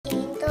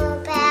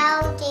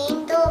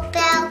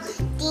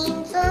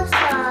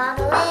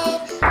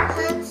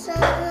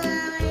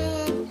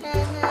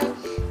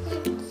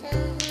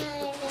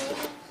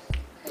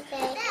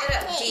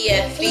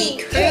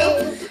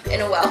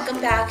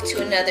back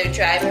to another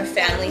driver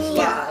family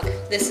vlog.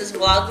 This is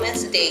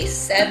Vlogmas day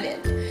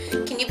 7.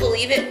 Can you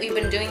believe it? We've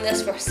been doing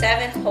this for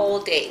 7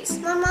 whole days.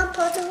 Mama,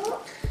 poke a hole.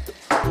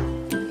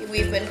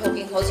 We've been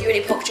poking holes. You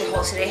already poked your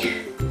hole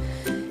today.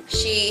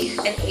 She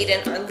and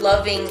Aiden are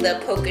loving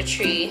the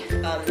Poke-a-Tree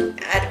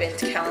advent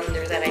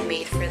calendar that I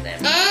made for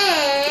them.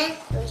 And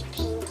we're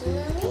painting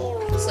our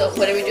nails. So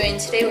what are we doing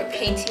today? We're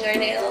painting our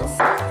nails.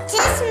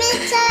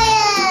 Christmas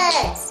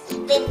tires.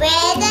 With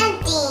red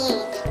and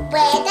green.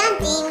 Red and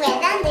green,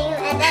 red and green,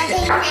 red and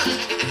green.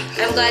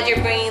 I'm glad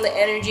you're bringing the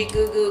energy,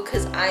 Goo,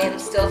 because I am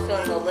still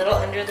feeling a little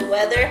under the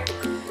weather.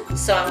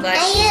 So I'm glad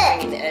she's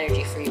bringing the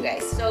energy for you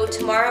guys. So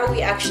tomorrow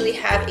we actually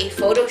have a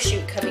photo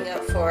shoot coming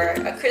up for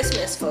a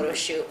Christmas photo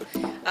shoot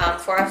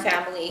for our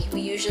family.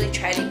 We usually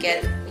try to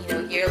get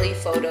yearly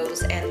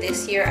photos, and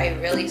this year I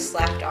really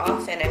slacked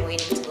off and I'm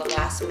waiting till the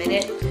last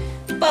minute.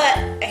 But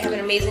I have an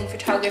amazing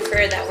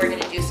photographer that we're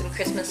going to do some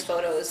Christmas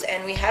photos,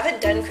 and we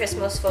haven't done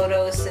Christmas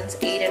photos since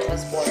Aiden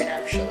was born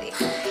actually.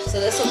 So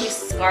this will be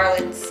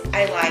Scarlett's.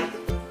 I lie.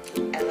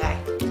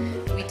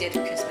 We did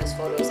Christmas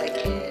photos like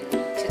in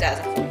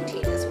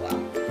 2014 as well.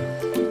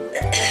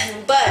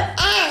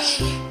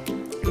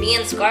 But me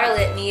and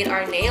Scarlett need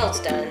our nails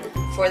done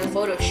for the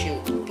photo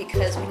shoot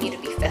because we need to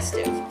be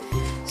festive.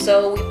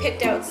 So we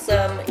picked out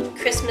some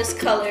Christmas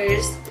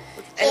colors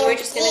and we're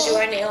just going to do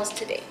our nails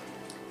today.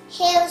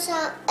 Here's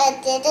some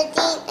and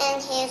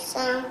here's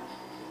some.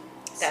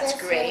 That's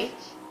gray.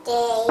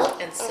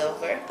 And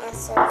silver. And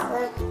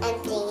silver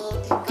and green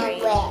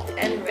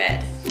and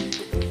red.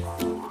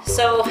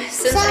 So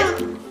since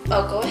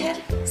oh, go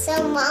ahead. So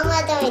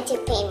Mama going to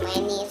paint my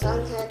nails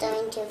on her,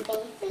 going to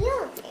paint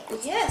your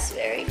nails. Yes,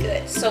 very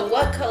good. So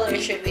what color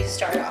should we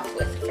start off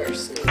with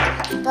first?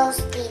 Both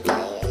the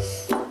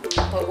colors.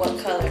 But what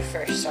color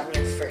first on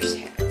your first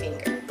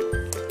finger?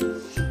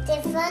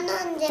 Different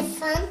on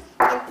different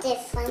and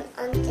different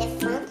on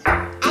different.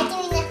 I'm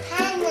doing a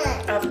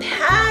pattern. A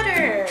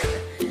pattern.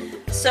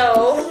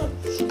 So.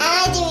 And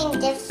I'm doing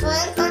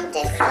different on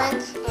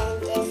different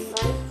and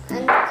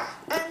different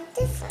on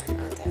different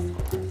on different.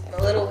 I'm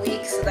a little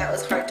weak, so that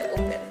was hard to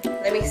open.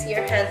 Let me see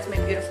your hands, my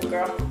beautiful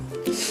girl.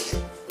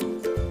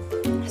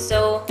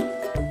 So,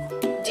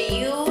 do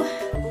you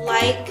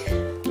like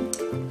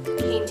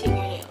painting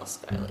your nails,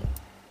 Scarlett?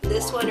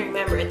 This one,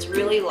 remember, it's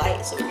really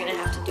light, so we're going to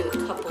have to do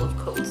a couple of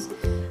coats.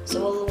 So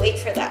we'll wait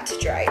for that to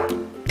dry.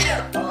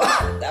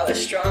 Oh, that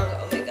was strong.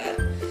 Oh my god.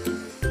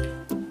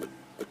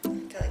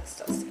 I'm feeling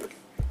so sick.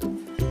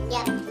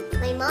 Yep,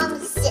 my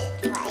mom's sick,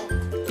 right?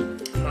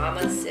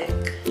 Mama's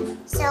sick.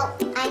 So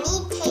I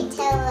need to take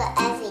care of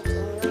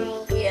everything,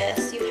 right?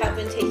 Yes, you have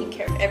been taking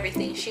care of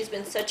everything. She's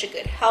been such a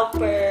good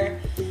helper.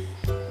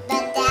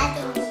 But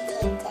Daddy needs to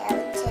take care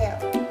of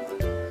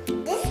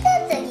too. This is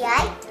a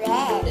light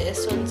red.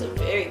 This one's a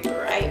very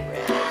bright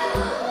red.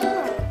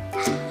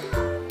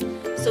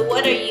 So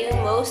what are you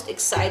most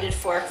excited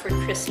for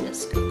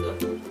Christmas,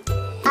 Goo?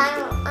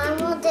 I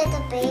will get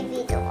a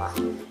baby doll.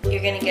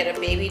 You're gonna get a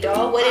baby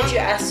doll? What did you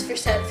ask for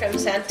from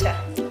Santa?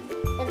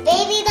 A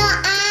baby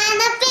doll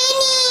and a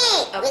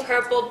beanie! A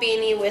purple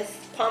beanie with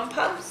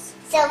pom-poms?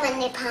 So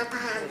many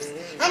pom-poms.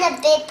 And a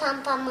big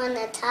pom-pom on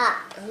the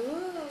top.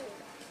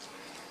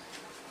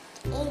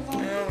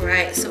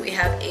 Alright, so we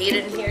have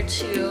Aiden here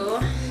too.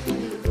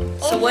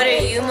 So what are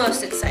you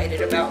most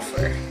excited about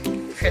for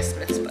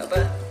Christmas,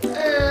 Bubba?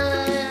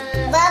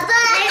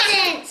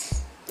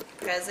 Presents!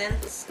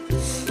 Presents?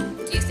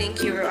 Do you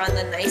think you were on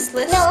the nice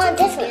list? No, I'm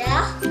different.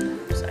 Yeah?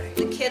 Sorry.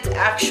 The kids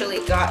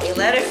actually got a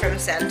letter from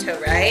Santa,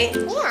 right?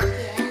 Yeah.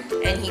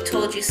 And he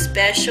told you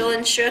special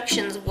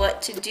instructions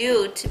what to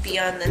do to be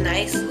on the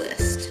nice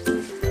list.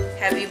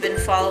 Have you been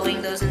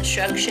following those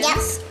instructions?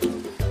 Yes.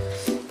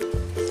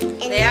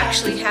 They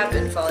actually have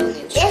been following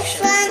the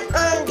instructions. Different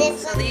on different.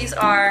 So these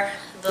are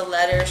the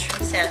letters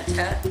from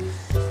Santa.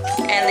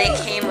 And they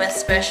came with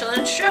special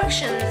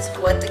instructions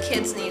what the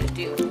kids need to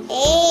do.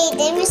 Hey,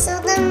 they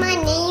whistled on my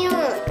nail.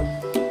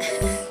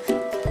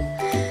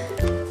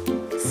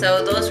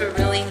 So those were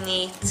really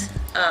neat.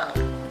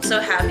 I'm so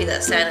happy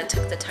that Santa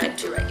took the time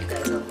to write you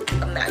guys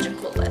a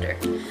magical letter.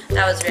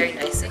 That was very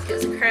nice. He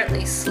is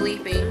currently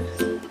sleeping.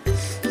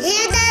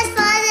 He does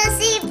fall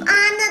asleep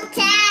on the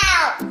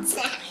couch.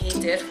 He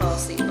did fall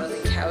asleep on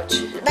the couch.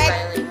 And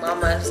finally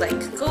Mama was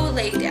like, go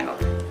lay down.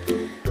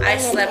 I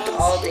slept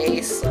all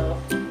day, so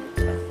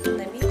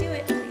let me do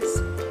it,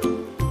 please.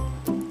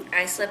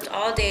 I slept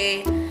all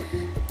day,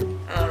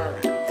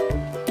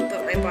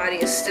 but my body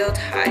is still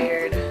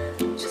tired,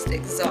 just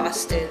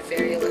exhausted,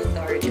 very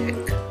lethargic.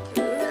 Ooh,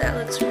 that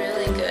looks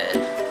really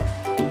good.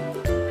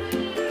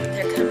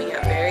 They're coming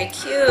out very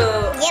cute.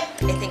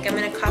 Yep. I think I'm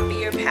going to copy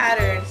your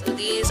pattern. So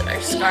these are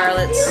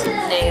Scarlett's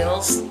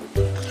nails.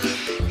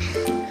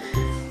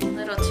 A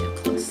little too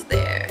close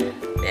there.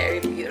 Very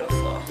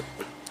beautiful.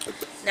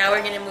 Now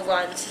we're going to move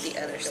on to the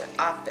other side,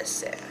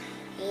 opposite.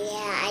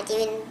 Yeah, I'm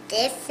doing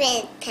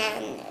different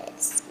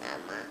patterns,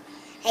 Mama.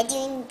 I'm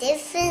doing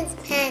different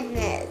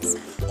patterns.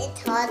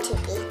 It's hard to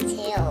be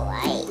still,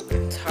 right?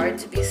 It's hard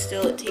to be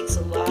still. It takes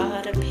a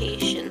lot of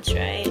patience,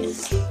 right?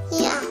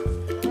 Yeah.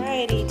 Right.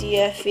 Alrighty,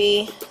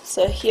 DFV.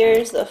 So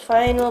here's the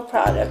final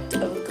product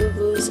of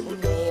Gugu's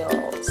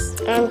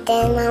nails. And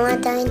then Mama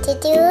going to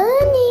do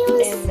her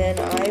nails. And then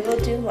I will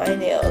do my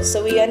nails.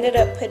 So we ended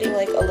up putting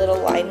like a little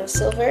line of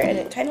silver, and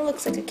it kind of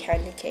looks like a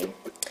candy cane.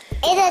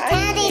 It's a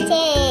candy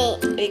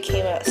cane. It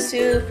came out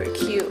super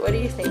cute. What do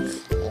you think?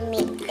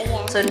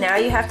 Yeah. So now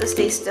you have to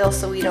stay still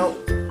so we don't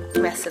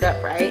mess it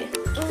up, right?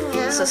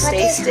 No, So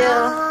stay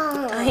still.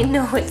 Hard. I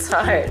know it's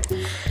hard.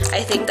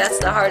 I think that's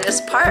the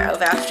hardest part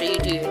of after you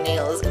do your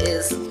nails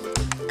is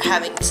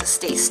having to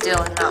stay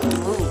still and not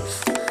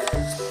move.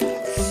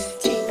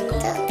 Jingle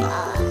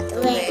all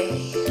the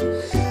way.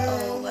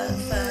 Oh, what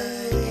fun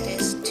it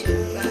is to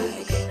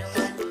ride in a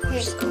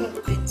one-horse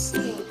open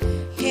sleigh.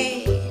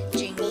 Hey,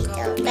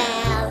 jingle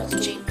bells,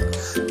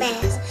 jingle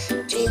bells,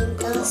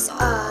 jingles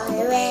all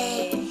the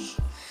way.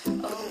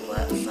 Oh,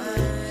 what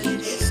fun it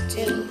is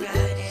to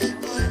ride in a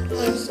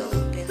one-horse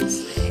open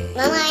sleigh.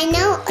 Mama, I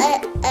know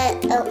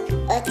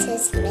a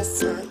Christmas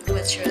song.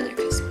 What's your other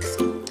Christmas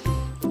song?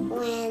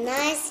 When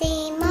I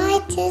see my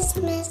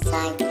Christmas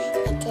sign,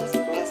 my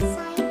Christmas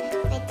sign,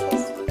 my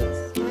Christmas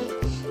sign.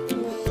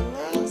 When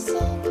I see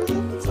my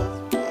Christmas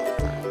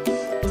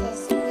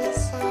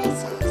sign,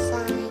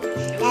 sign.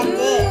 That's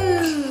it.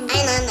 I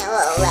don't know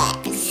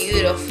what it was.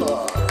 Beautiful.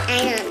 I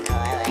don't know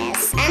what it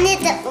was. I need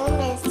the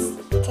Omis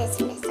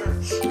Christmas song.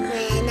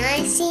 When I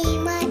see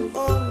my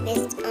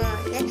Omis on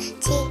the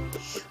tree,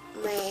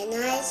 when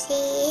I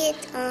see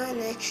it on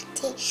the tree,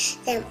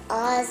 them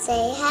all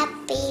say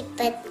happy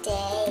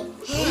birthday.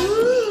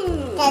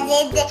 That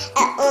is the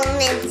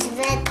Omis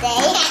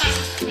birthday.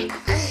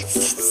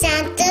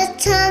 Santa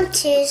come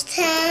to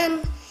town.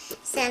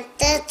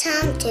 Santa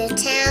come to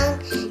town.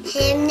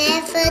 Him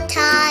never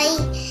tie.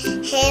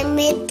 Him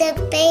is the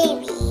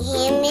baby.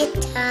 Him is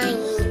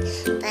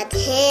tying. But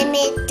him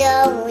is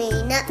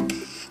going up.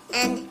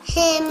 And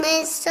him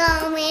is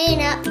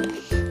sewing up.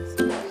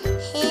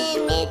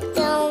 Him is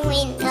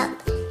going up.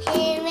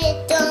 Him is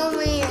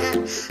going up.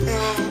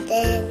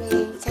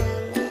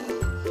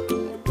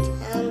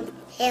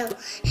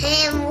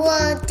 Him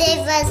will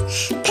give us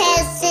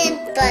present,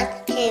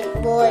 but him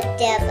will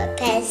never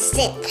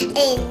present.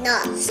 Ain't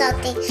not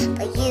something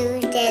but you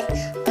that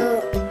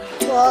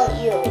told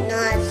you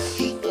not.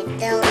 You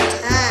don't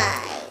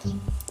tie.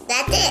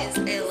 That's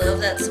it. I love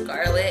that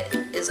Scarlett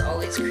is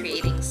always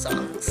creating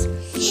songs.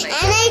 And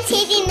I'm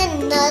taking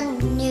another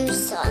new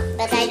song,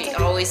 but She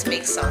always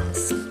makes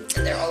songs,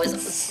 and they're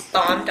always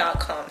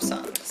bomb.com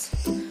songs.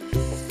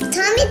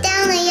 comment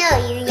down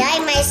below. You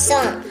like my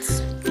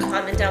songs?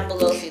 Comment down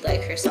below if you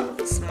like her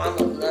songs.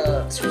 Mama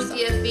loves her songs.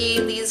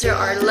 DFV, these are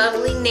our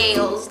lovely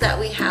nails that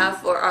we have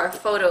for our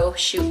photo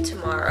shoot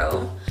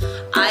tomorrow.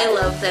 I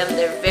love them.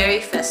 They're very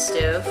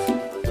festive,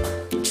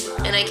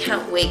 and I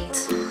can't wait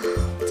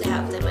to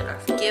have them in our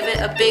photo. Give it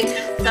a big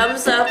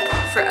thumbs up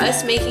for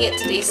us making it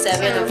to day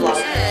 7 of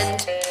VlogMas.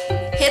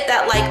 And hit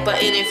that like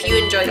button if you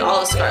enjoyed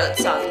all of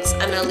Scarlett's songs.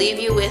 I'm going to leave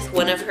you with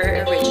one of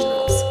her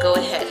originals. Go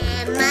ahead.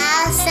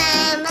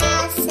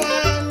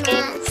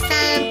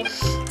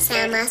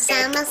 Summer,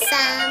 summer,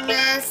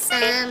 summer,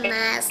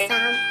 summer,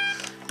 summer.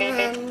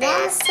 And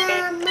the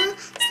summer,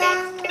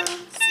 summer,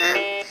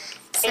 summer,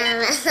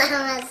 summer,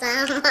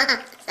 summer,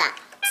 summer.